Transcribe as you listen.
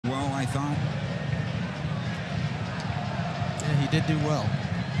thought. Yeah, he did do well.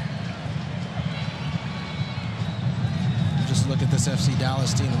 Just look at this FC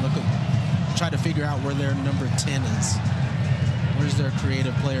Dallas team and try to figure out where their number 10 is. Where's their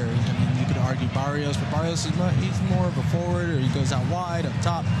creative player? I mean, you could argue Barrios, but Barrios he's more of a forward, or he goes out wide, up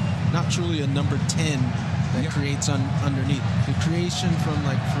top. Not truly a number 10 that creates underneath. The creation from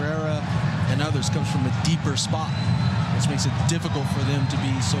like Ferreira and others comes from a deeper spot, which makes it difficult for them to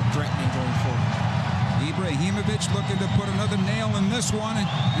be so threatening going forward. Ibrahimović looking to put another nail in this one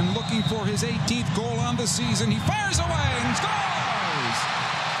and looking for his 18th goal on the season. He fires away and scores!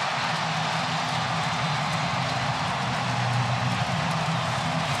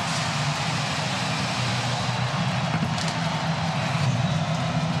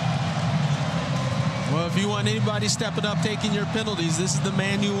 Well, if you want anybody stepping up, taking your penalties, this is the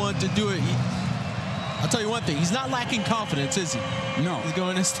man you want to do it. I'll tell you one thing, he's not lacking confidence, is he? No. He's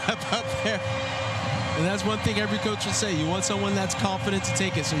going to step up there. And that's one thing every coach will say. You want someone that's confident to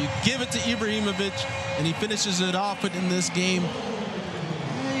take it. So you give it to Ibrahimović, and he finishes it off. But in this game,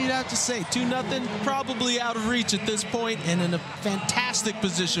 you'd have to say 2-0, probably out of reach at this point, and in a fantastic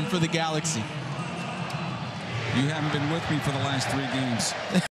position for the Galaxy. You haven't been with me for the last 3 games.